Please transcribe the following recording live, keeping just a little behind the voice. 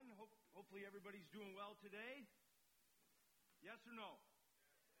everybody's doing well today? Yes or no?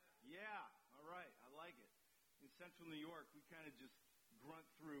 Yeah, all right, I like it. In central New York, we kind of just grunt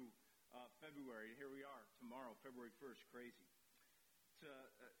through February. Here we are, tomorrow, February 1st, crazy.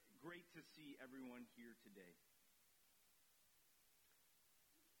 It's great to see everyone here today.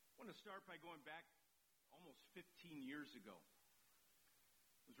 I want to start by going back almost 15 years ago.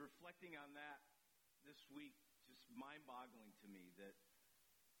 I was reflecting on that this week, just mind-boggling to me that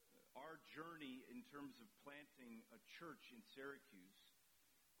our journey in terms of planting a church in Syracuse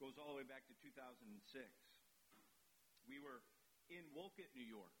goes all the way back to 2006. We were in Wolcott, New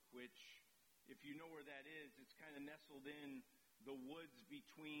York, which, if you know where that is, it's kind of nestled in the woods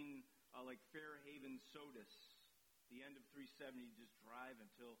between like Fairhaven, Sodus. The end of 370, just drive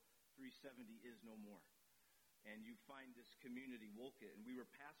until 370 is no more. And you find this community, Wolcott, and we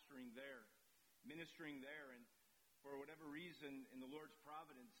were pastoring there, ministering there, and for whatever reason, in the Lord's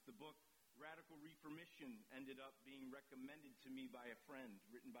providence, the book Radical Reformation ended up being recommended to me by a friend,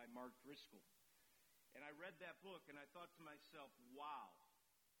 written by Mark Driscoll. And I read that book, and I thought to myself, wow,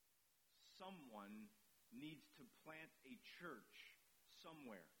 someone needs to plant a church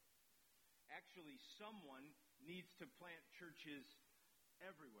somewhere. Actually, someone needs to plant churches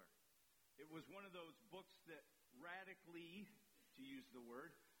everywhere. It was one of those books that radically, to use the word,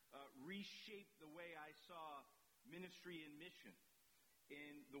 reshaped the way I saw ministry and mission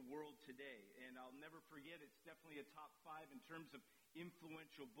in the world today. And I'll never forget, it's definitely a top 5 in terms of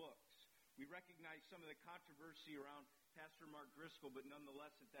influential books. We recognize some of the controversy around Pastor Mark Driscoll, but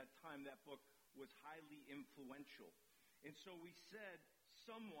nonetheless at that time that book was highly influential. And so we said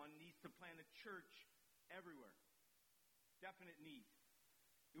someone needs to plant a church everywhere. Definite need.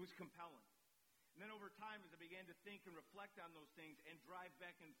 It was compelling. And then over time, as I began to think and reflect on those things and drive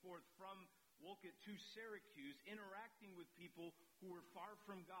back and forth from Wolcott to Syracuse, interacting with people who were far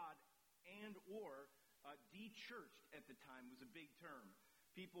from God and or de-churched at the time was a big term.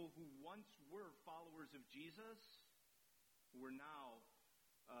 People who once were followers of Jesus who were now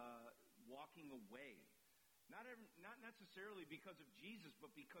walking away. Not necessarily because of Jesus,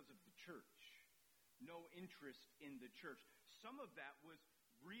 but because of the church. No interest in the church. Some of that was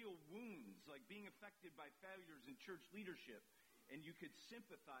real wounds, like being affected by failures in church leadership. And you could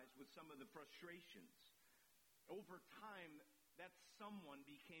sympathize with some of the frustrations. Over time, that someone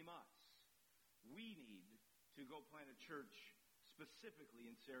became us. We need to go plant a church specifically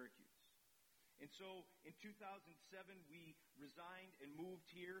in Syracuse. And so in 2007, we resigned and moved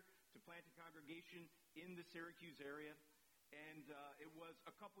here to plant a congregation in the Syracuse area. And it was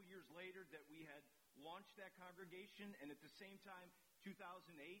a couple years later that we had launched that congregation. And at the same time,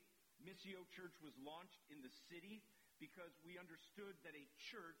 2008, Missio Church was launched in the city, because we understood that a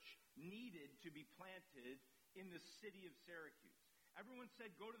church needed to be planted in the city of Syracuse. Everyone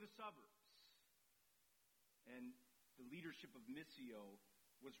said, go to the suburbs. And the leadership of Missio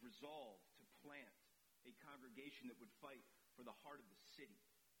was resolved to plant a congregation that would fight for the heart of the city.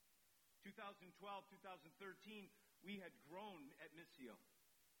 2012, 2013, we had grown at Missio.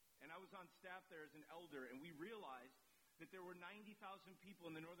 And I was on staff there as an elder, and we realized that there were 90,000 people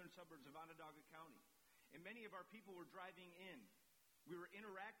in the northern suburbs of Onondaga County. And many of our people were driving in. We were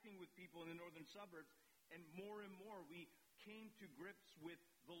interacting with people in the northern suburbs, and more we came to grips with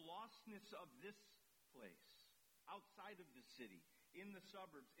the lostness of this place, outside of the city, in the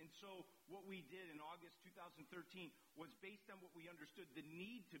suburbs. And so what we did in August 2013 was based on what we understood the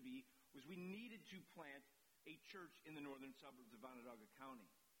need to be, was we needed to plant a church in the northern suburbs of Onondaga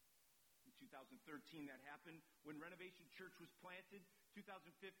County. In 2013, that happened. When Renovation Church was planted,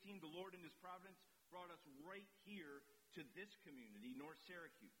 2015, the Lord in His providence brought us right here to this community, North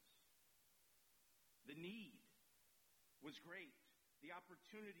Syracuse. The need was great. The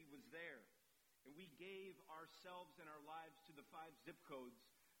opportunity was there. And we gave ourselves and our lives to the 5 zip codes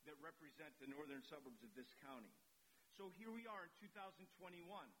that represent the northern suburbs of this county. So here we are in 2021,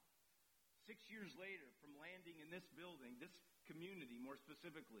 6 years later from landing in this building, this community more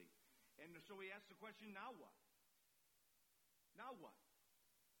specifically. And so we asked the question, now what? Now what?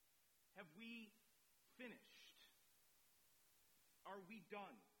 Have we finished? Are we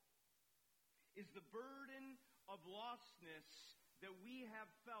done? Is the burden of lostness that we have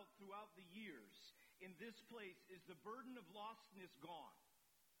felt throughout the years in this place, is the burden of lostness gone?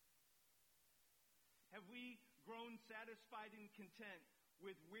 Have we grown satisfied and content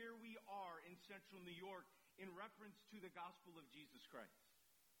with where we are in central New York in reference to the gospel of Jesus Christ?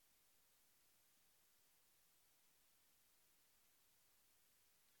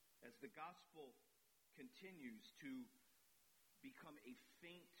 As the gospel continues to become a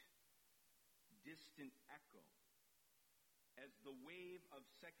faint, distant echo, as the wave of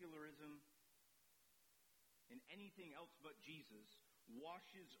secularism and anything else but Jesus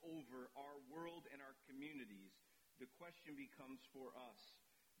washes over our world and our communities, the question becomes for us,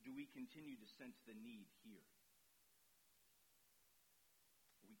 do we continue to sense the need here?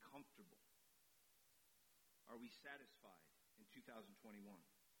 Are we comfortable? Are we satisfied in 2021?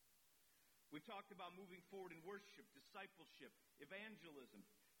 We've talked about moving forward in worship, discipleship, evangelism,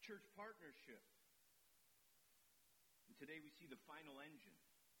 church partnership. And today we see the final engine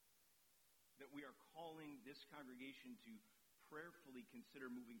that we are calling this congregation to prayerfully consider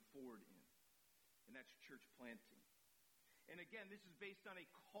moving forward in. And that's church planting. And again, this is based on a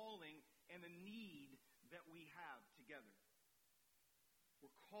calling and a need that we have together.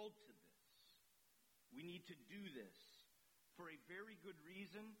 We're called to this. We need to do this for a very good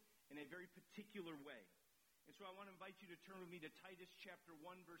reason in a very particular way. And so I want to invite you to turn with me to Titus chapter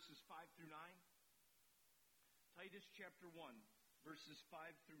 1, verses 5 through 9. Titus chapter 1, verses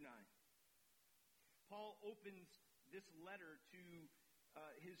 5 through 9. Paul opens this letter to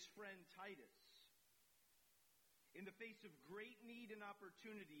his friend Titus in the face of great need and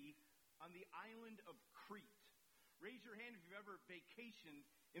opportunity on the island of Crete. Raise your hand if you've ever vacationed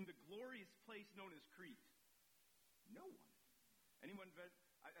in the glorious place known as Crete. No one. Anyone?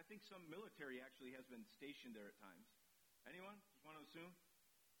 I think some military actually has been stationed there at times. Anyone? Just want to assume?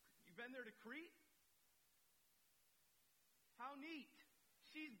 You've been there to Crete? How neat.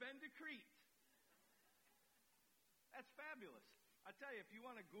 She's been to Crete. That's fabulous. I tell you, if you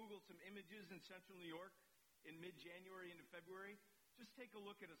want to Google some images in central New York in mid-January into February, just take a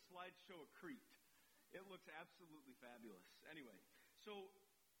look at a slideshow of Crete. It looks absolutely fabulous. Anyway, so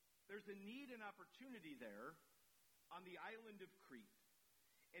there's a need and opportunity there on the island of Crete.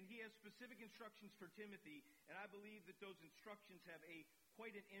 And he has specific instructions for Timothy, and I believe that those instructions have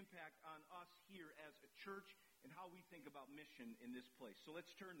quite an impact on us here as a church and how we think about mission in this place. So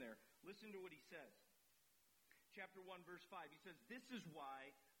let's turn there. Listen to what he says. Chapter 1, verse 5. He says, "This is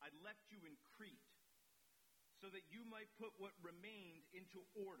why I left you in Crete, so that you might put what remained into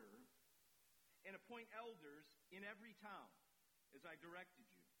order and appoint elders in every town, as I directed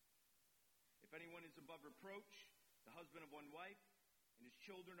you. If anyone is above reproach, the husband of one wife, and his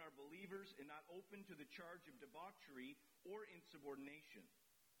children are believers and not open to the charge of debauchery or insubordination.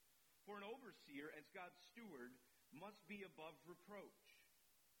 For an overseer, as God's steward, must be above reproach.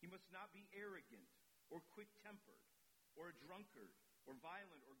 He must not be arrogant or quick-tempered or a drunkard or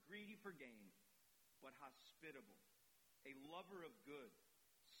violent or greedy for gain, but hospitable, a lover of good,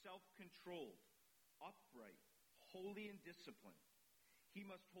 self-controlled, upright, holy in discipline. He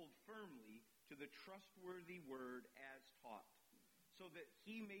must hold firmly to the trustworthy word as taught, so that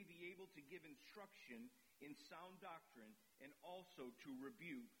he may be able to give instruction in sound doctrine and also to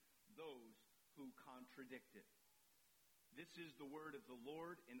rebuke those who contradict it." This is the word of the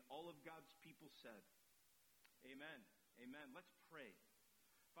Lord, and all of God's people said, Amen. Amen. Let's pray.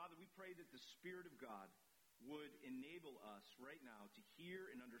 Father, we pray that the Spirit of God would enable us right now to hear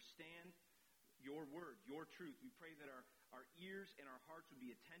and understand your word, your truth. We pray that our ears and our hearts would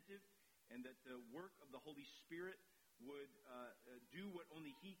be attentive, and that the work of the Holy Spirit would do what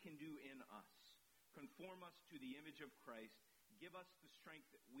only he can do in us. Conform us to the image of Christ. Give us the strength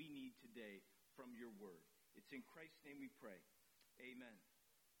that we need today from your word. It's in Christ's name we pray. Amen.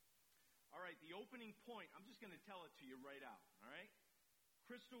 All right, the opening point, I'm just going to tell it to you right out, all right?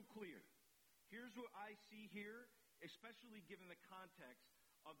 Crystal clear. Here's what I see here, especially given the context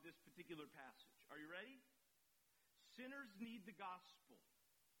of this particular passage. Are you ready? Sinners need the gospel.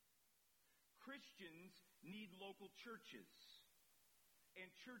 Christians need local churches. And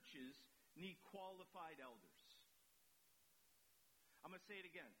churches need qualified elders. I'm going to say it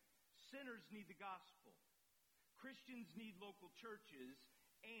again. Sinners need the gospel. Christians need local churches,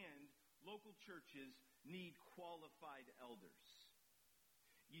 and local churches need qualified elders.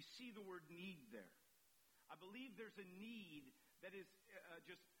 You see the word need there. I believe there's a need that is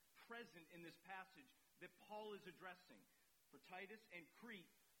just present in this passage that Paul is addressing for Titus and Crete,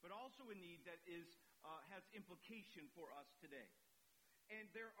 but also a need that has implication for us today. And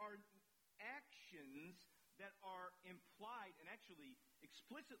there are actions that are implied and actually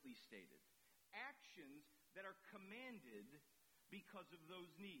explicitly stated. Actions that are commanded because of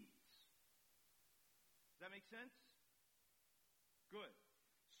those needs. Does that make sense? Good.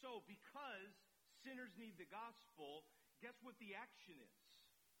 So, because sinners need the gospel, guess what the action is?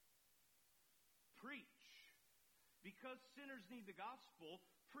 Preach. Because sinners need the gospel,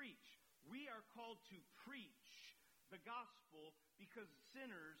 preach. We are called to preach the gospel because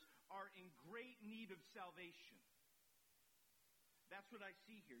sinners are in great need of salvation. That's what I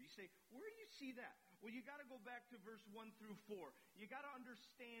see here. You say, where do you see that? Well, you got to go back to verse 1 through 4. You got to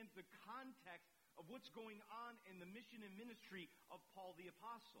understand the context of what's going on in the mission and ministry of Paul the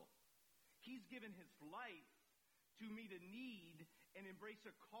Apostle. He's given his life to meet a need and embrace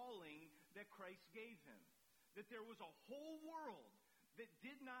a calling that Christ gave him. That there was a whole world that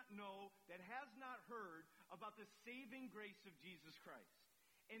did not know, that has not heard about the saving grace of Jesus Christ.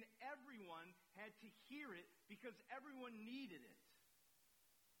 And everyone had to hear it because everyone needed it.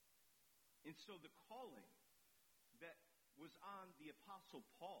 And so the calling that was on the Apostle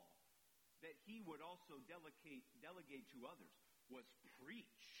Paul, that he would also delegate to others, was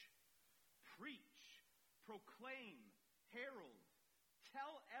preach, proclaim, herald,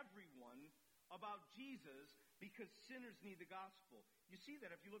 tell everyone about Jesus because sinners need the gospel. You see that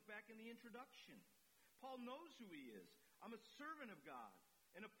if you look back in the introduction. Paul knows who he is. I'm a servant of God,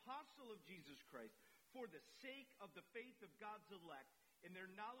 an apostle of Jesus Christ, for the sake of the faith of God's elect, in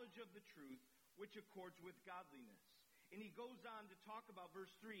their knowledge of the truth, which accords with godliness. And he goes on to talk about verse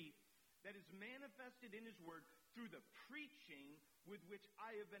 3, that is manifested in his word through the preaching with which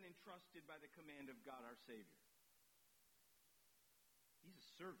I have been entrusted by the command of God our Savior. He's a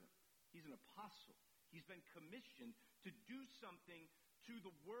servant. He's an apostle. He's been commissioned to do something to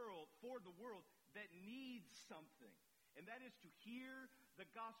the world, for the world that needs something. And that is to hear the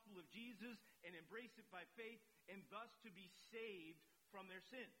gospel of Jesus and embrace it by faith, and thus to be saved from their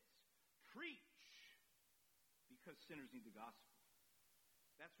sins. Preach, because sinners need the gospel.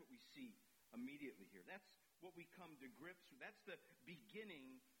 That's what we see immediately here. That's what we come to grips with. That's the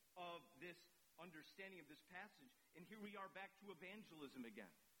beginning of this understanding of this passage. And here we are back to evangelism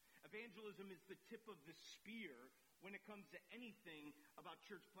again. Evangelism is the tip of the spear when it comes to anything about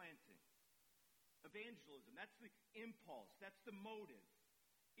church planting. Evangelism, that's the impulse, that's the motive.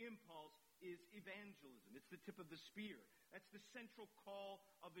 Impulse is evangelism. It's the tip of the spear. That's the central call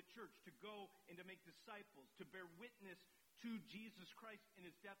of the church, to go and to make disciples, to bear witness to Jesus Christ in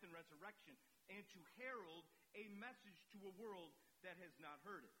his death and resurrection, and to herald a message to a world that has not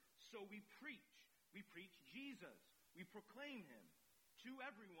heard it. So we preach. We preach Jesus. We proclaim him to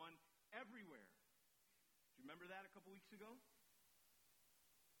everyone, everywhere. Do you remember that a couple weeks ago?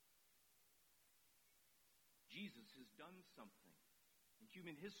 Jesus has done something in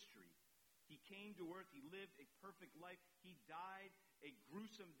human history. He came to earth. He lived a perfect life. He died a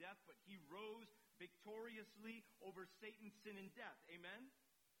gruesome death, but he rose victoriously over Satan, sin, and death. Amen?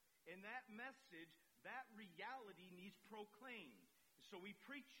 And that message, that reality needs proclaimed. So we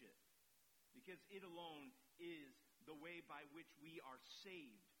preach it because it alone is the way by which we are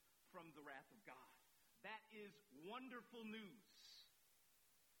saved from the wrath of God. That is wonderful news.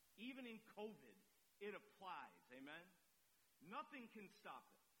 Even in COVID, it applies. Amen? Nothing can stop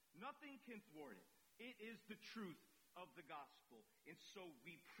it. Nothing can thwart it. It is the truth of the gospel. And so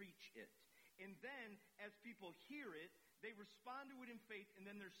we preach it. And then, as people hear it, they respond to it in faith, and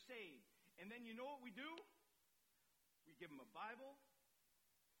then they're saved. And then you know what we do? We give them a Bible.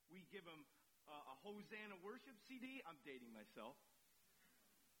 We give them a Hosanna worship CD. I'm dating myself.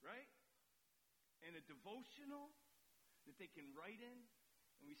 Right? And a devotional that they can write in.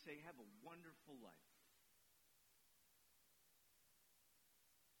 And we say, have a wonderful life.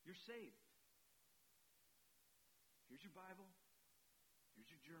 You're saved. Here's your Bible. Here's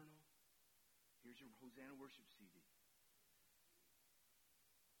your journal. Here's your Hosanna worship CD.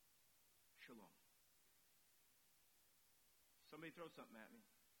 Shalom. Somebody throw something at me.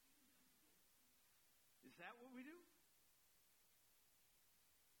 Is that what we do?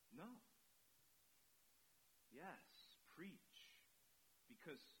 No. Yes, preach,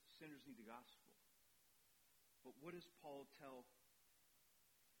 because sinners need the gospel. But what does Paul tell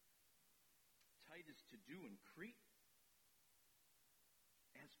Titus to do in Crete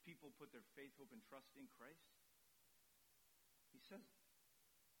as people put their faith, hope, and trust in Christ? He says,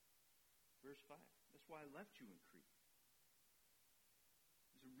 verse 5, that's why I left you in Crete.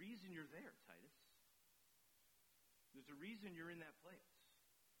 There's a reason you're there, Titus. There's a reason you're in that place.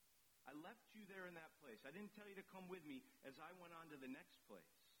 I left you there in that place. I didn't tell you to come with me as I went on to the next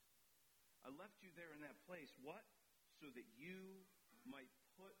place. I left you there in that place. What? So that you might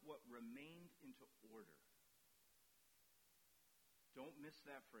put what remained into order. Don't miss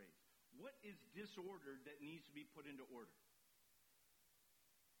that phrase. What is disordered that needs to be put into order?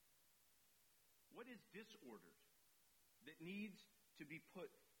 What is disordered that needs to be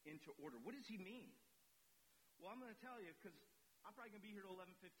put into order? What does he mean? Well, I'm going to tell you because I'm probably going to be here till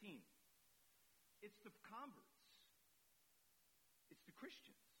 11:15. It's the converts. It's the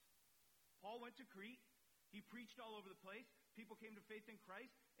Christians. Paul went to Crete. He preached all over the place. People came to faith in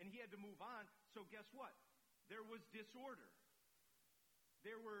Christ, and he had to move on. So guess what? There was disorder.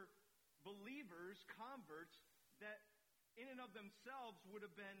 there were believers, converts, that in and of themselves would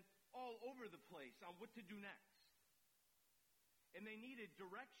have been all over the place on what to do next. And they needed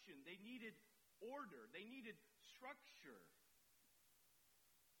direction. They needed order. They needed structure.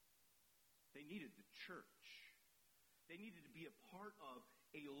 They needed the church. They needed to be a part of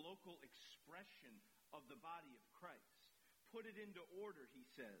a local expression of the body of Christ. Put it into order, he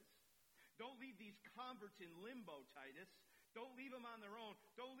says. Don't leave these converts in limbo, Titus. Don't leave them on their own.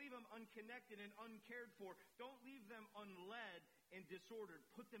 Don't leave them unconnected and uncared for. Don't leave them unled and disordered.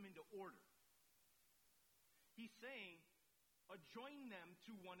 Put them into order. He's saying, join them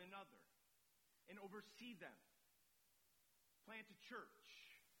to one another and oversee them. Plant a church.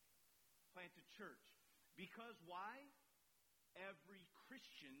 Plant a church. Because why? Every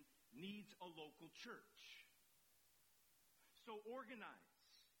Christian needs a local church. So organize.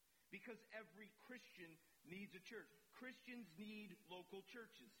 Because every Christian needs a church. Christians need local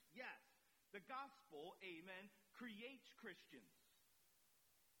churches. Yes, the gospel, amen, creates Christians.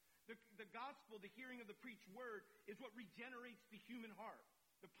 The gospel, the hearing of the preached word, is what regenerates the human heart.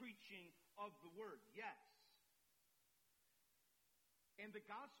 The preaching of the word, yes. And the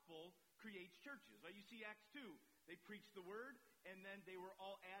gospel creates churches. You see Acts 2, they preached the word, and then they were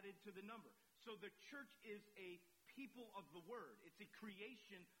all added to the number. So the church is a people of the word. It's a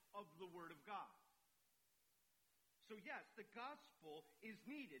creation of the word of God. So yes, the gospel is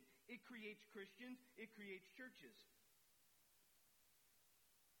needed. It creates Christians. It creates churches.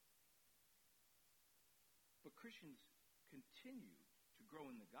 But Christians continue to grow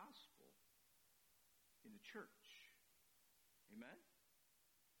in the gospel in the church. Amen?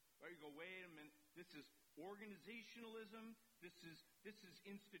 Right, you go, wait a minute. This is organizationalism. This is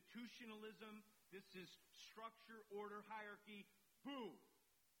institutionalism. This is structure, order, hierarchy. Boom.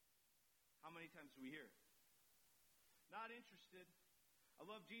 How many times do we hear it? Not interested. I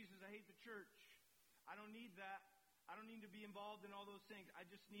love Jesus. I hate the church. I don't need that. I don't need to be involved in all those things. I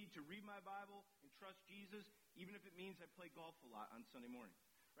just need to read my Bible and trust Jesus, even if it means I play golf a lot on Sunday morning.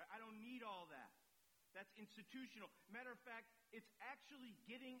 Right? I don't need all that. That's institutional. Matter of fact, it's actually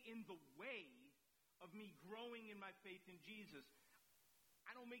getting in the way of me growing in my faith in Jesus.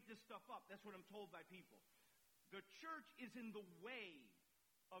 I don't make this stuff up. That's what I'm told by people. The church is in the way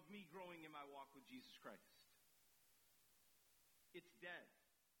of me growing in my walk with Jesus Christ. It's dead.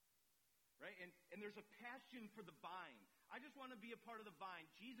 Right? And there's a passion for the vine. I just want to be a part of the vine.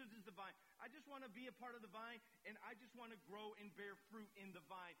 Jesus is the vine. I just want to be a part of the vine, and I just want to grow and bear fruit in the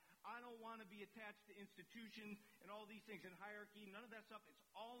vine. I don't want to be attached to institutions and all these things and hierarchy. None of that stuff. It's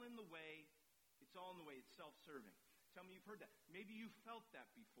all in the way. It's all in the way. It's self-serving. Tell me you've heard that. Maybe you felt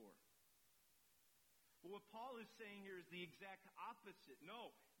that before. But what Paul is saying here is the exact opposite. No.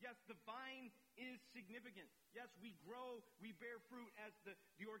 Yes, the vine is significant. Yes, we grow, we bear fruit as the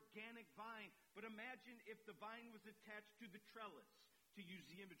organic vine. But imagine if the vine was attached to the trellis, to use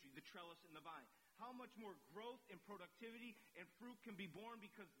the imagery, the trellis and the vine. How much more growth and productivity and fruit can be born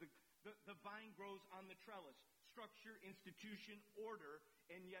because the vine grows on the trellis. Structure, institution, order,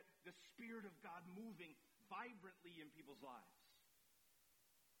 and yet the Spirit of God moving vibrantly in people's lives.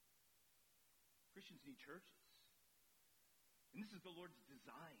 Christians need churches. And this is the Lord's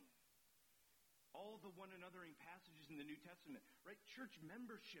design. All the one anothering passages in the New Testament, right? Church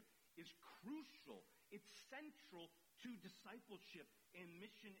membership is crucial. It's central to discipleship and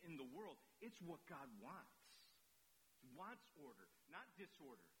mission in the world. It's what God wants. He wants order, not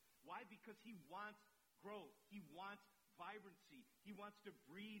disorder. Why? Because he wants growth. He wants vibrancy. He wants to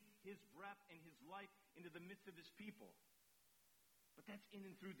breathe his breath and his life into the midst of his people. But that's in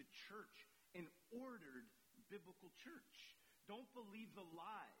and through the church, an ordered biblical church. Don't believe the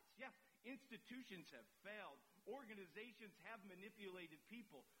lies. Yes, institutions have failed. Organizations have manipulated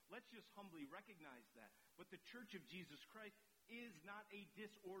people. Let's just humbly recognize that. But the Church of Jesus Christ is not a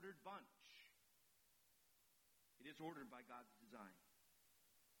disordered bunch. It is ordered by God's design.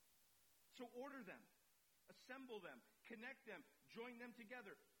 So order them. Assemble them. Connect them. Join them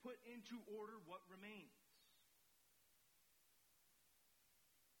together. Put into order what remains.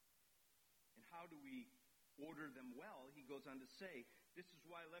 And how do we order them well? He goes on to say, this is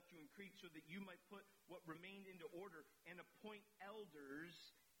why I left you in Crete, so that you might put what remained into order and appoint elders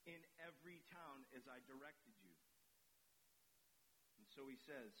in every town as I directed you. And so he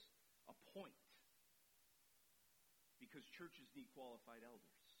says, appoint. Because churches need qualified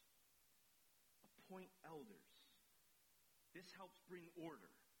elders. Appoint elders. This helps bring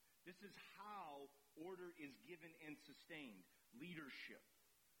order. This is how order is given and sustained. Leadership.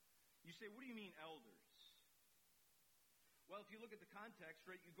 You say, what do you mean elders? Well, if you look at the context,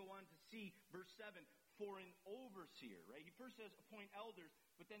 right, you go on to see verse 7, for an overseer, right? He first says appoint elders,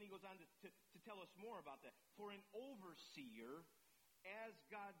 but then he goes on to tell us more about that. For an overseer as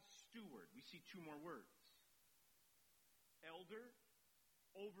God's steward. We see two more words. Elder,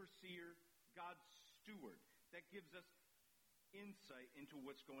 overseer, God's steward. That gives us insight into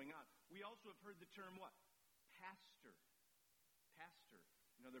what's going on. We also have heard the term what? Pastor. Pastor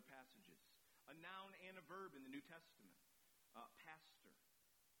in other passages. A noun and a verb in the New Testament. Pastor.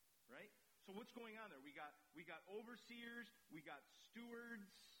 Right? So what's going on there? We got overseers, we got stewards,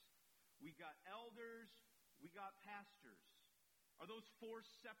 we got elders, we got pastors. Are those four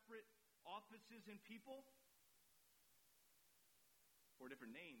separate offices and people? Four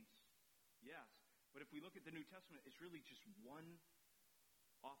different names, yes. But if we look at the New Testament, it's really just one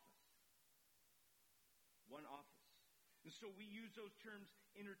office. One office. And so we use those terms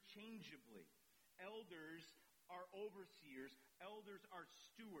interchangeably. Elders are overseers. Elders are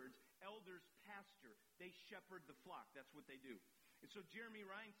stewards. Elders pastor. They shepherd the flock. That's what they do. And so Jeremy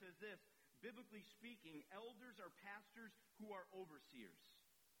Ryan says this, biblically speaking, elders are pastors who are overseers.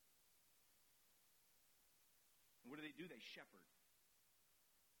 And what do? They shepherd.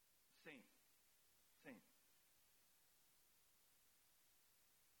 Same.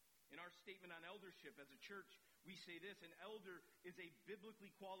 In our statement on eldership as a church, we say this: an elder is a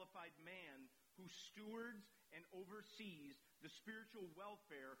biblically qualified man who stewards and oversees the spiritual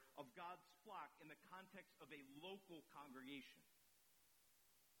welfare of God's flock in the context of a local congregation.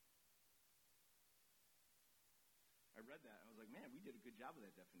 I read that, and I was like, man, we did a good job with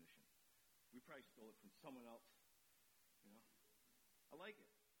that definition. We probably stole it from someone else. I like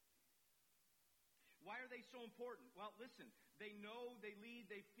it. Why are they so important? Well, listen, they know, they lead,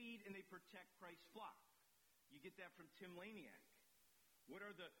 they feed, and they protect Christ's flock. You get that from Tim Laniak. What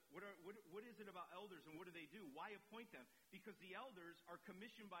is it about elders, and what do they do? Why appoint them? Because the elders are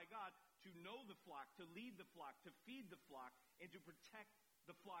commissioned by God to know the flock, to lead the flock, to feed the flock, and to protect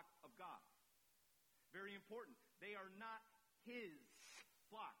the flock of God. Very important. They are not his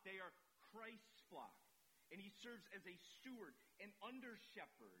flock. They are Christ's flock. And he serves as a steward, an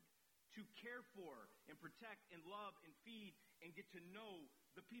under-shepherd, to care for and protect and love and feed and get to know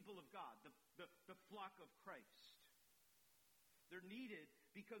the people of God, the flock of Christ. They're needed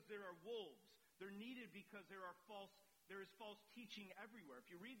because there are wolves. They're needed because there is false teaching everywhere. If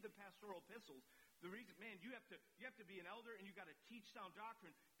you read the pastoral epistles, the reason, man, you have to be an elder and you got to teach sound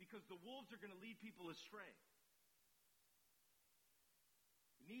doctrine because the wolves are going to lead people astray.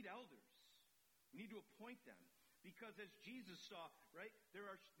 We need elders. We need to appoint them. Because as Jesus saw, right, there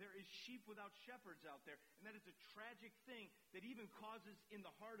is sheep without shepherds out there. And that is a tragic thing that even causes in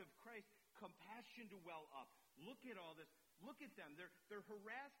the heart of Christ compassion to well up. Look at all this. Look at them. They're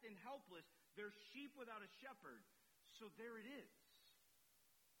harassed and helpless. They're sheep without a shepherd. So there it is.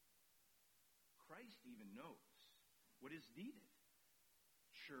 Christ even knows what is needed.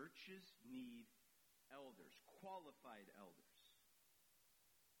 Churches need elders, qualified elders.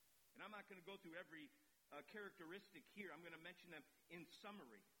 And I'm not going to go through every characteristic here. I'm going to mention them in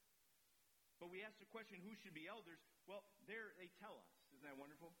summary. But we ask the question, who should be elders? Well, there they tell us. Isn't that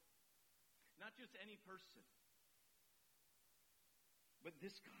wonderful? Not just any person, but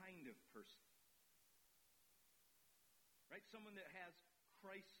this kind of person. Right? Someone that has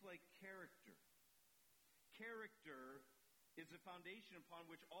Christ-like character. Character is the foundation upon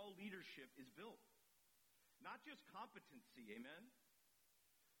which all leadership is built. Not just competency, amen?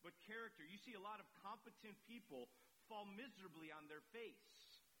 But character. You see a lot of competent people fall miserably on their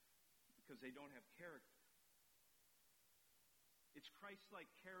face because they don't have character. It's Christ-like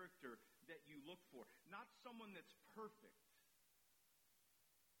character that you look for. Not someone that's perfect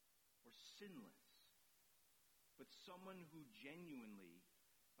or sinless, but someone who genuinely,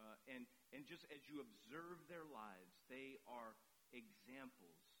 and just as you observe their lives, they are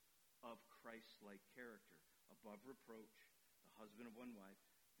examples of Christ-like character. Above reproach, the husband of one wife,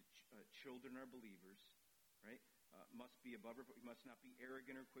 children are believers, right? Must be above reproach, must not be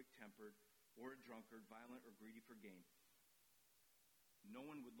arrogant or quick-tempered or a drunkard, violent or greedy for gain. No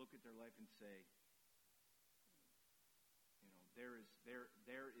one would look at their life and say, there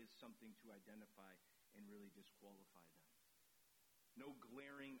is something to identify and really disqualify them. No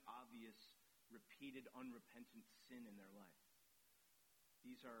glaring, obvious, repeated, unrepentant sin in their life.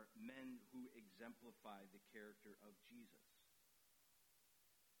 These are men who exemplify the character of Jesus.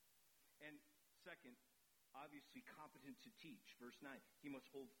 And second, obviously competent to teach. Verse 9, he must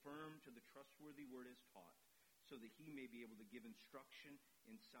hold firm to the trustworthy word as taught, so that he may be able to give instruction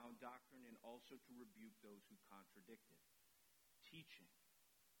in sound doctrine and also to rebuke those who contradict it. Teaching.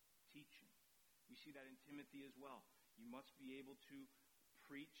 We see that in Timothy as well. You must be able to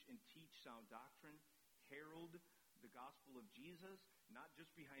preach and teach sound doctrine herald the gospel of Jesus, not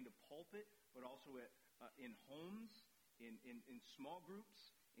just behind a pulpit, but also in homes, in small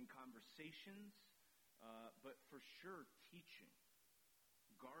groups, in conversations, but for sure teaching,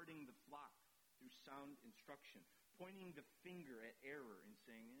 guarding the flock through sound instruction, pointing the finger at error and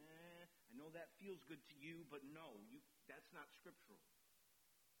saying, I know that feels good to you, but no, that's not scriptural.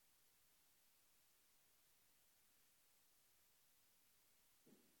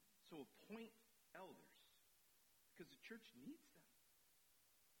 So appoint elders, because the church needs them.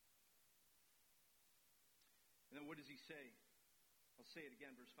 And then what does he say? I'll say it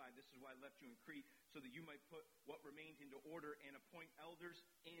again, verse 5. This is why I left you in Crete, so that you might put what remained into order and appoint elders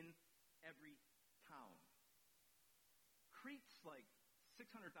in every town. Crete's like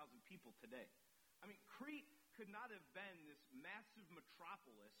 600,000 people today. I mean, Crete could not have been this massive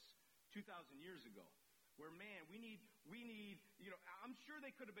metropolis 2,000 years ago, where, man, we need, I'm sure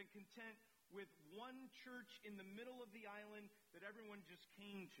they could have been content with one church in the middle of the island that everyone just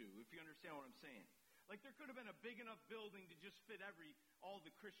came to, if you understand what I'm saying. Like, there could have been a big enough building to just fit all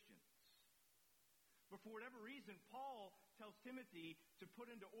the Christians. But for whatever reason, Paul tells Timothy to put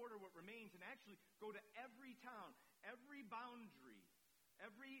into order what remains and actually go to every town, every boundary,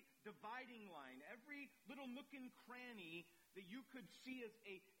 every dividing line, every little nook and cranny that you could see as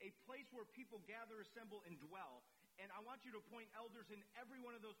a place where people gather, assemble, and dwell. And I want you to appoint elders in every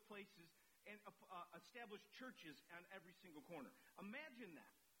one of those places and establish churches on every single corner. Imagine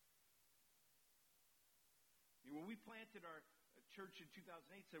that. When we planted our church in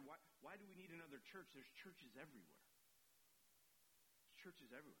 2008, said, why do we need another church? There's churches everywhere. There's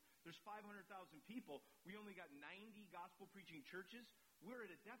churches everywhere. There's 500,000 people. We only got 90 gospel-preaching churches. We're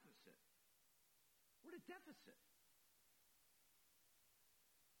at a deficit. We're at a deficit.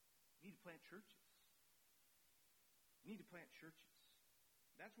 We need to plant churches. We need to plant churches.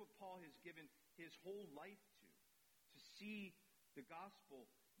 That's what Paul has given his whole life to see the gospel,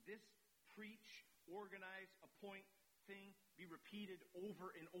 this preach, organize, appoint thing be repeated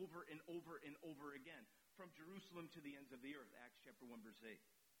over and over and over and over again from Jerusalem to the ends of the earth. Acts chapter 1, verse 8.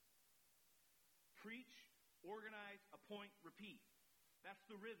 Preach, organize, appoint, repeat. That's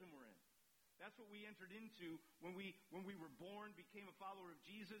the rhythm we're in. That's what we entered into when we were born, became a follower of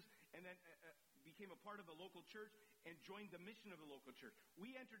Jesus, and then became a part of a local church and joined the mission of the local church.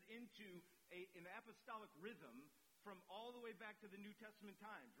 We entered into an apostolic rhythm from all the way back to the New Testament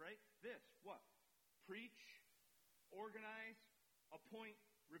times, right? This, what? Preach, organize, appoint,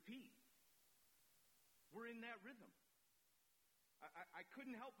 repeat. We're in that rhythm. I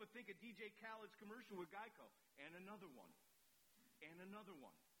couldn't help but think of DJ Khaled's commercial with Geico. And another one. And another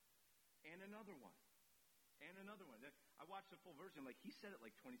one. And another one. And another one. I watched the full version. Like, he said it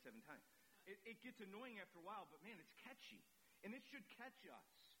like 27 times. It gets annoying after a while, but man, it's catchy. And it should catch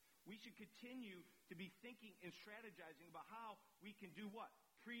us. We should continue to be thinking and strategizing about how we can do what?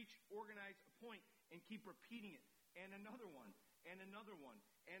 Preach, organize, appoint, and keep repeating it. And another one, and another one,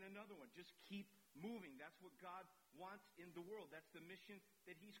 and another one. Just keep moving. That's what God wants in the world. That's the mission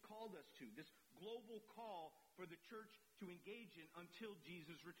that he's called us to. This global call for the church to engage in until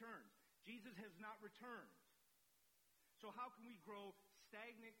Jesus returns. Jesus has not returned. So how can we grow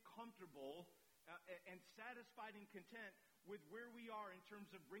stagnant, comfortable, and satisfied and content with where we are in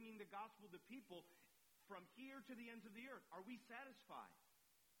terms of bringing the gospel to people from here to the ends of the earth? Are we satisfied?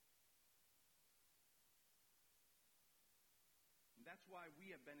 And that's why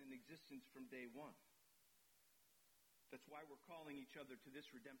we have been in existence from day one. That's why we're calling each other to this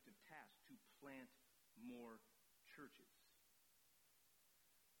redemptive task, to plant more churches.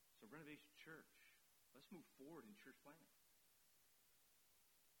 So Renovation Church, let's move forward in church planting.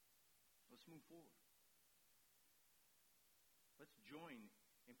 Let's move forward. Let's join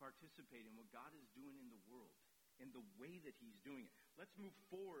and participate in what God is doing in the world, in the way that he's doing it. Let's move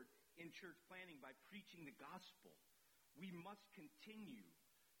forward in church planting by preaching the gospel. We must continue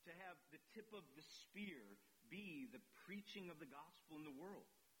to have the tip of the spear be the preaching of the gospel in the world.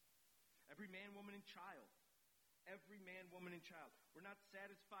 Every man, woman, and child. Every man, woman, and child. We're not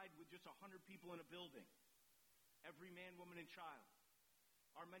satisfied with just 100 people in a building. Every man, woman, and child.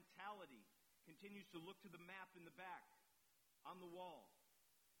 Our mentality continues to look to the map in the back, on the wall,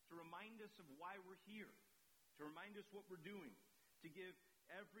 to remind us of why we're here, to remind us what we're doing, to give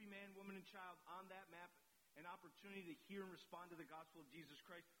every man, woman, and child on that map an opportunity to hear and respond to the gospel of Jesus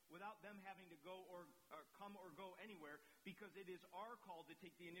Christ without them having to go or come or go anywhere, because it is our call to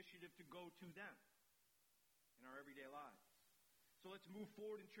take the initiative to go to them in our everyday lives. So let's move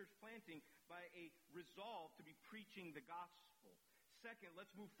forward in church planting by a resolve to be preaching the gospel. Second,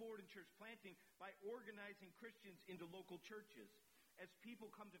 let's move forward in church planting by organizing Christians into local churches. as people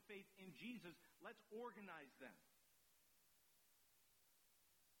come to faith in Jesus, let's organize them.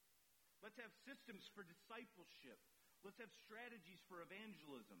 Let's have systems for discipleship. Let's have strategies for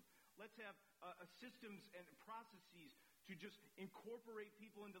evangelism. Let's have systems and processes to just incorporate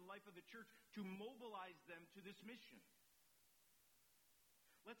people into the life of the church, to mobilize them to this mission.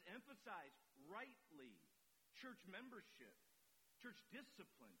 Let's emphasize rightly church membership, church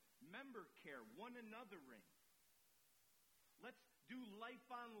discipline, member care, one anothering. Let's do life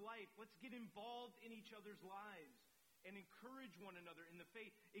on life. Let's get involved in each other's lives and encourage one another in the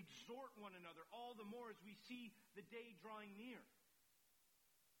faith, exhort one another, all the more as we see the day drawing near.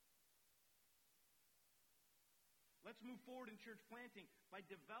 Let's move forward in church planting by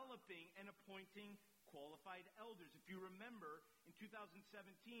developing and appointing qualified elders. If you remember, in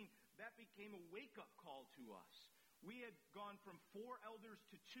 2017, that became a wake-up call to us. We had gone from 4 elders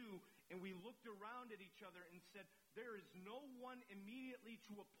to 2, and we looked around at each other and said, there is no one immediately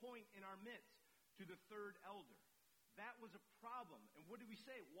to appoint in our midst to the 3rd elder. That was a problem. And what did we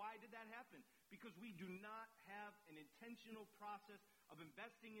say? Why did that happen? Because we do not have an intentional process of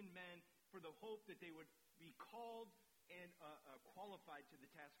investing in men for the hope that they would be called and qualified to the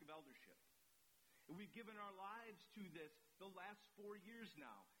task of eldership. And we've given our lives to this the last 4 years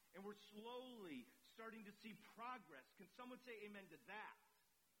now. And we're slowly starting to see progress. Can someone say amen to that?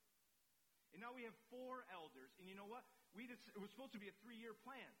 And now we have 4 elders. And you know what? It was supposed to be a 3-year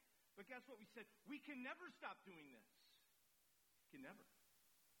plan. But guess what? We said, we can never stop doing this. Can never.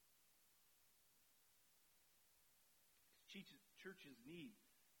 Churches need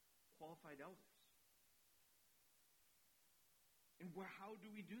qualified elders. And how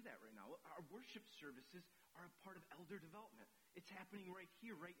do we do that right now? Our worship services are a part of elder development. It's happening right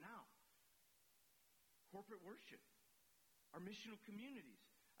here, right now. Corporate worship. Our missional communities.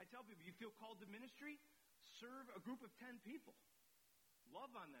 I tell people, you feel called to ministry? Serve a group of 10 people. Love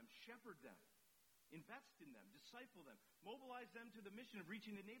on them. Shepherd them. Invest in them. Disciple them. Mobilize them to the mission of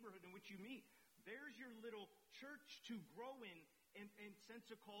reaching the neighborhood in which you meet. There's your little church to grow in and sense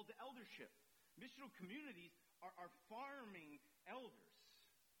a call to eldership. Missional communities are farming elders.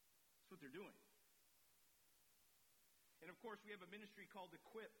 That's what they're doing. And of course, we have a ministry called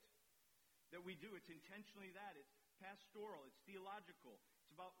Equipped that we do. It's intentionally that. It's pastoral. It's theological.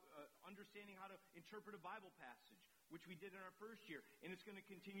 It's about understanding how to interpret a Bible passage, which we did in our first year. And it's going to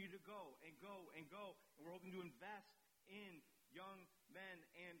continue to go and go and go. And we're hoping to invest in young men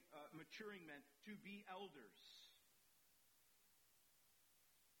and maturing men to be elders.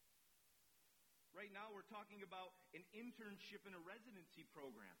 Right now, we're talking about an internship and a residency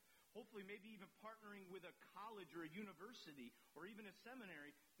program. Hopefully, maybe even partnering with a college or a university or even a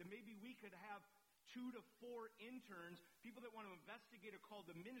seminary, that maybe we could have 2 to 4 interns, people that want to investigate a call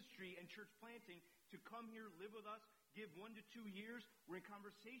to ministry and church planting, to come here, live with us, give 1 to 2 years. We're in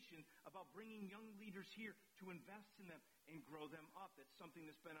conversation about bringing young leaders here to invest in them and grow them up. That's something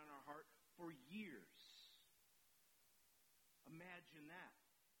that's been on our heart for years. Imagine that.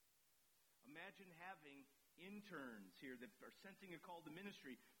 Imagine having interns here that are sensing a call to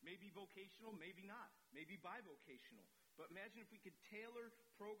ministry. Maybe vocational, maybe not. Maybe bivocational. But imagine if we could tailor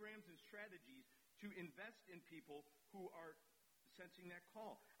programs and strategies to invest in people who are sensing that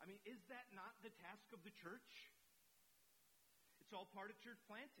call. I mean, is that not the task of the church? It's all part of church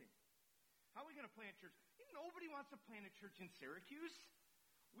planting. How are we going to plant church? Nobody wants to plant a church in Syracuse.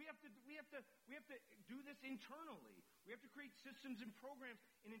 We have to do this internally. We have to create systems and programs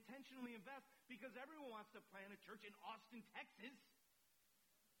and intentionally invest, because everyone wants to plant a church in Austin, Texas.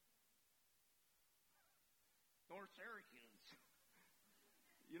 Or Syracuse.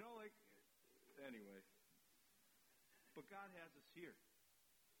 Anyway. But God has us here.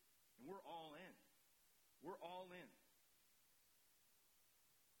 And we're all in. We're all in.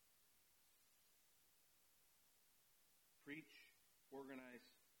 Preach, organize,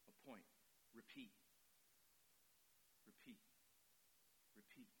 appoint, repeat. Repeat.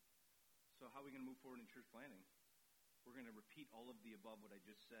 Repeat. So how are we going to move forward in church planting? We're going to repeat all of the above what I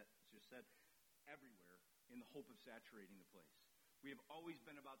just said everywhere in the hope of saturating the place. We have always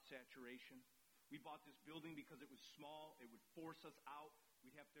been about saturation. We bought this building because it was small. It would force us out.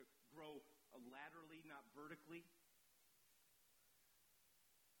 We'd have to grow laterally, not vertically.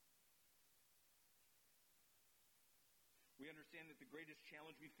 We understand that the greatest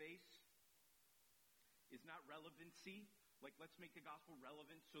challenge we face is not relevancy. Like, let's make the gospel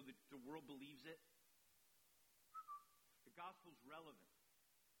relevant so that the world believes it. The gospel's relevant.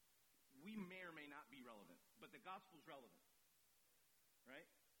 We may or may not be relevant, but the gospel's relevant. Right?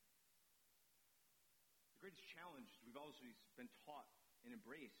 The greatest challenge we've always been taught and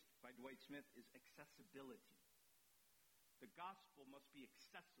embraced by Dwight Smith is accessibility. The gospel must be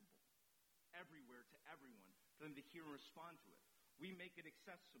accessible everywhere to everyone for them to hear and respond to it. We make it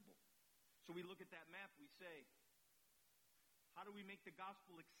accessible. So we look at that map, we say, how do we make the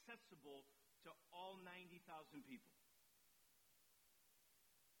gospel accessible to all 90,000 people?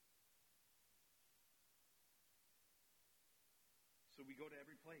 So we go to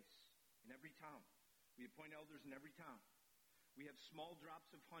every place, in every town. We appoint elders in every town. We have small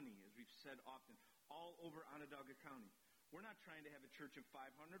drops of honey, as we've said often, all over Onondaga County. We're not trying to have a church of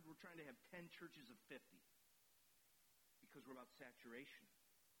 500. We're trying to have 10 churches of 50 because we're about saturation.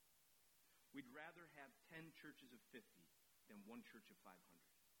 We'd rather have 10 churches of 50 than one church of 500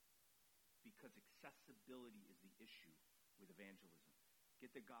 because accessibility is the issue with evangelism.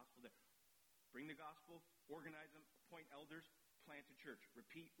 Get the gospel there. Bring the gospel, organize them, appoint elders, plant a church.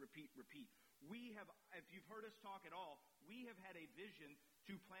 Repeat, repeat, repeat. We have, if you've heard us talk at all, we have had a vision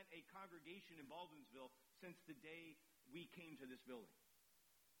to plant a congregation in Baldwinsville since the day we came to this building.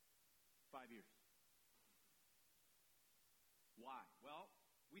 5 years. Why? Well,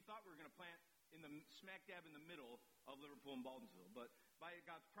 we thought we were going to plant in the smack dab in the middle of Liverpool and Baldwinsville, but by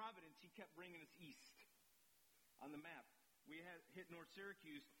God's providence, He kept bringing us east on the map. We had hit North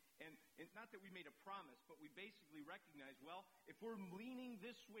Syracuse, and not that we made a promise, but we basically recognized, well, if we're leaning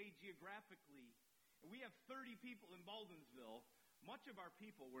this way geographically, and we have 30 people in Baldwinsville, much of our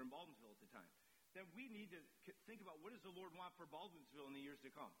people were in Baldwinsville at the time, then we need to think about what does the Lord want for Baldwinsville in the years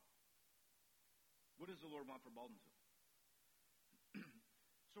to come? What does the Lord want for Baldwinsville?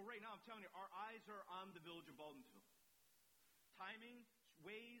 So right now, I'm telling you, our eyes are on the village of Baldwinsville. Timing,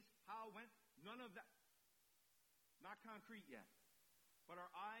 ways, how, when, none of that. Not concrete yet. But our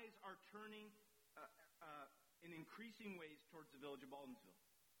eyes are turning in increasing ways towards the village of Baldwinsville.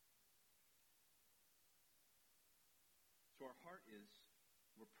 So our heart is,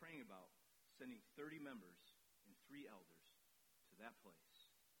 we're praying about sending 30 members and 3 elders to that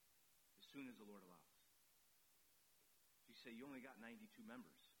place as soon as the Lord allows. You say, you only got 92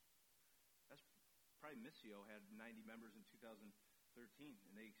 members. That's probably Missio had 90 members in 2013,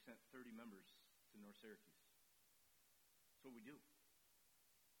 and they sent 30 members to North Syracuse. That's what we do.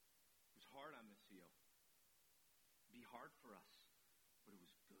 It was hard on Missio. It'd be hard for us, but it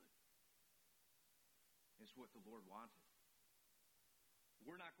was good. It's what the Lord wanted.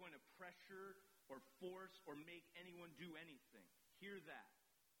 We're not going to pressure or force or make anyone do anything. Hear that.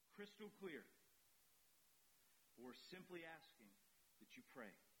 Crystal clear. But we're simply asking that you pray.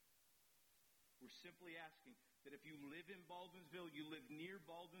 We're simply asking that if you live in Baldwinsville, you live near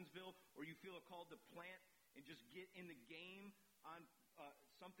Baldwinsville, or you feel a call to plant and just get in the game on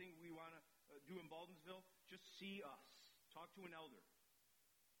something we want to do in Baldwinsville, just see us. Talk to an elder.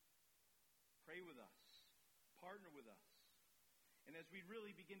 Pray with us. Partner with us. And as we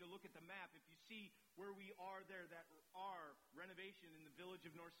really begin to look at the map, if you see where we are there, that are renovation in the village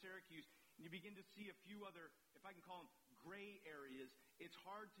of North Syracuse, and you begin to see a few other, if I can call them gray areas, it's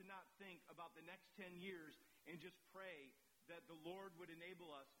hard to not think about the next 10 years and just pray that the Lord would enable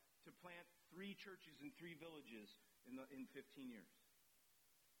us to plant 3 churches in 3 villages in 15 years.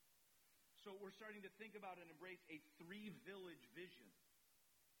 So we're starting to think about and embrace a 3-village vision.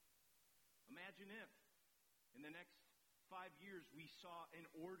 Imagine if in the next 5 years we saw an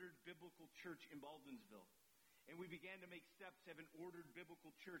ordered biblical church in Baldwinsville. And we began to make steps to have an ordered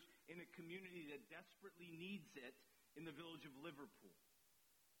biblical church in a community that desperately needs it in the village of Liverpool.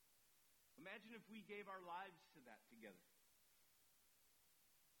 Imagine if we gave our lives to that together.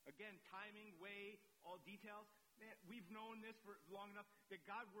 Again, timing, way, all details. Man, we've known this for long enough that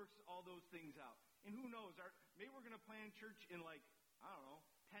God works all those things out. And who knows, maybe we're going to plant church in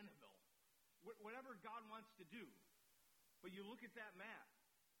Pennville. Whatever God wants to do. But you look at that map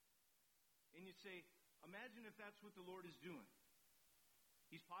and you say, imagine if that's what the Lord is doing.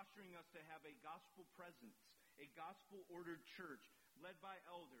 He's posturing us to have a gospel presence, a gospel-ordered church led by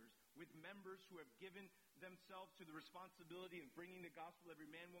elders with members who have given themselves to the responsibility of bringing the gospel to every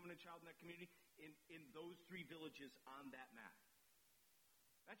man, woman, and child in that community in those 3 villages on that map.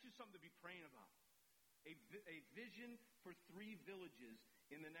 That's just something to be praying about. A vision for 3 villages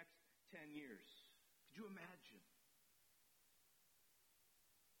in the next 10 years. Could you imagine?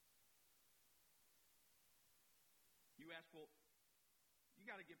 You ask, well, you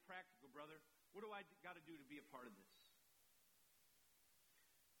got to get practical, brother. What do I got to do to be a part of this?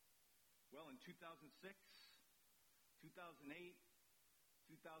 Well, in 2006, 2008,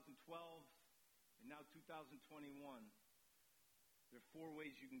 2012, and now 2021, there are 4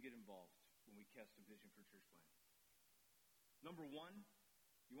 ways you can get involved when we cast a vision for church planting. Number 1,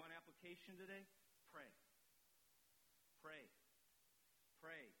 you want application today? Pray. Pray.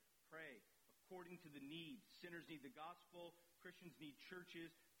 Pray. Pray. according to the needs. Sinners need the gospel. Christians need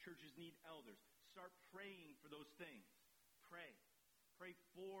churches. Churches need elders. Start praying for those things. Pray. Pray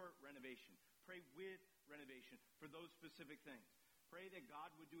for renovation. Pray with renovation for those specific things. Pray that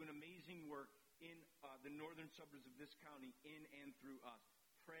God would do an amazing work in the northern suburbs of this county, in and through us.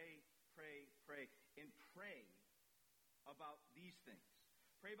 Pray, pray, pray. And pray about these things.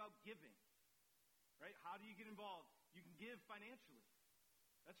 Pray about giving. Right? How do you get involved? You can give financially.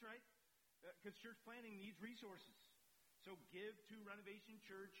 That's right. Because church planning needs resources. So give to Renovation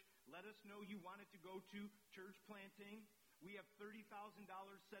Church. Let us know you want it to go to church planting. We have $30,000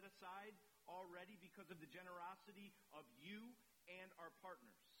 set aside already because of the generosity of you and our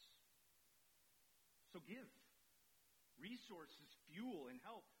partners. So give. Resources, fuel, and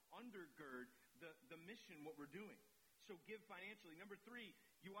help undergird the mission, what we're doing. So give financially. Number 3,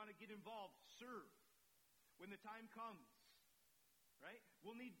 you want to get involved. Serve. When the time comes, right?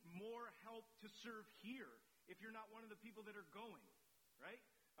 We'll need more help to serve here if you're not one of the people that are going, right?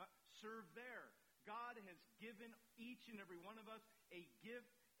 Serve there. God has given each and every one of us a gift,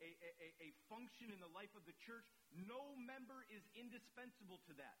 a function in the life of the church. No member is indispensable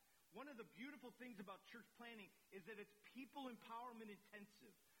to that. One of the beautiful things about church planning is that it's people empowerment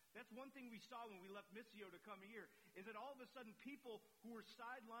intensive. That's one thing we saw when we left Missio to come here, is that all of a sudden people who were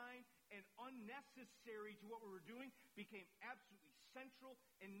sidelined and unnecessary to what we were doing became absolutely central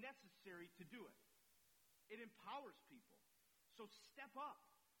and necessary to do it. It empowers people. So step up.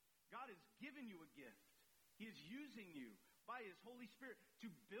 God has given you a gift. He is using you by His Holy Spirit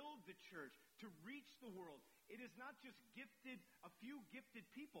to build the church, to reach the world. It is not just a few gifted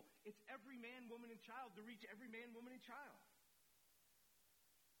people. It's every man, woman, and child to reach every man, woman, and child.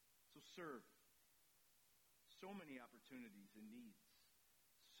 So serve. So many opportunities and needs.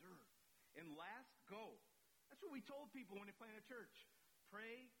 Serve. And last, go. That's what we told people when they plant a church.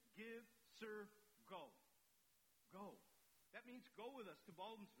 Pray, give, serve, go. Go. That means go with us to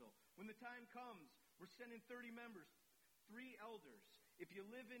Baldensville. When the time comes, we're sending 30 members, 3 elders. If you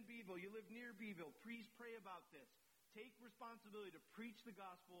live in Beeville, you live near Beeville, please pray about this. Take responsibility to preach the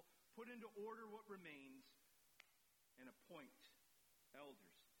gospel, put into order what remains, and appoint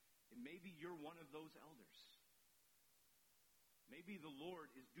elders. And maybe you're one of those elders. Maybe the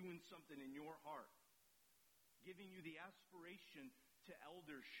Lord is doing something in your heart, giving you the aspiration to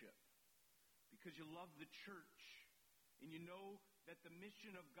eldership because you love the church and you know that the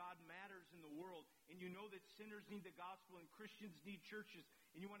mission of God matters in the world, and you know that sinners need the gospel and Christians need churches,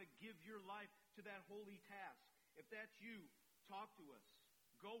 and you want to give your life to that holy task. If that's you, talk to us.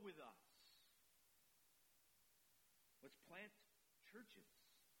 Go with us. Let's plant churches.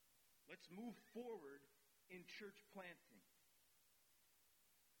 Let's move forward in church planting.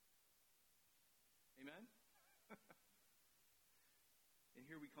 Amen? And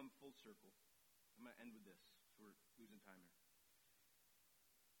here we come full circle. I'm going to end with this, so we're losing time here.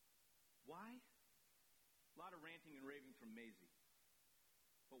 Why? A lot of ranting and raving from Maisie.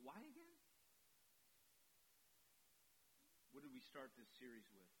 But why again? What did we start this series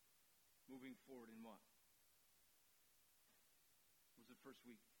with? Moving forward in what? What was the first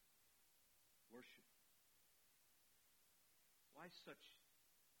week? Worship. Why such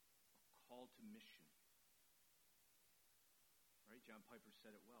a call to mission? Right? John Piper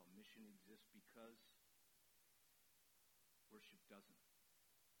said it well. Mission exists because worship doesn't.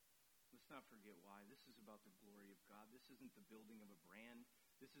 Let's not forget why. This is about the glory of God. This isn't the building of a brand.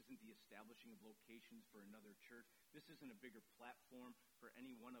 This isn't the establishing of locations for another church. This isn't a bigger platform for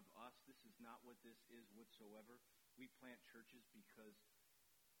any one of us. This is not what this is whatsoever. We plant churches because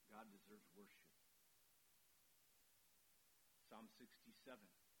God deserves worship. Psalm 67.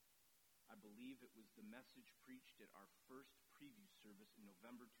 I believe it was the message preached at our first preview service in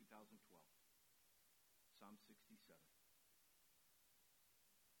November 2012. Psalm 67.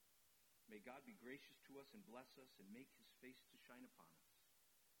 May God be gracious to us and bless us and make His face to shine upon us,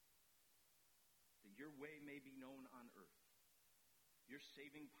 that your way may be known on earth, your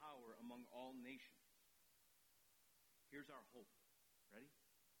saving power among all nations. Here's our hope. Ready?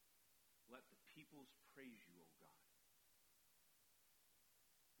 Let the peoples praise you, O God.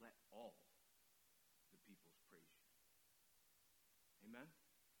 Let all the peoples praise you. Amen?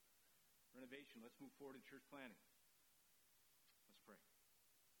 Renovation. Let's move forward in church planning. Let's pray.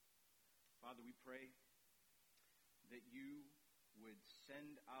 Father, we pray that you would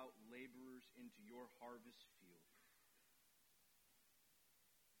send out laborers into your harvest field.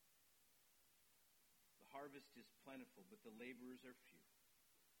 The harvest is plentiful, but the laborers are few.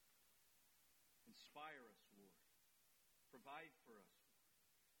 Inspire us, Lord. Provide for us.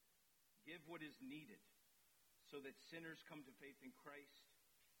 Give what is needed so that sinners come to faith in Christ,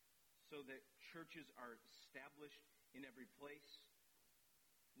 so that churches are established in every place.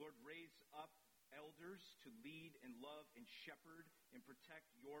 Lord, raise up elders to lead and love and shepherd and protect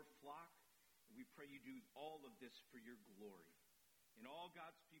your flock. And we pray you do all of this for your glory. And all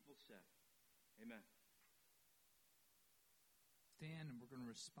God's people said, amen. Stand, and we're going to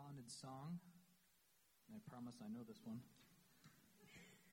respond in song. And I promise I know this one.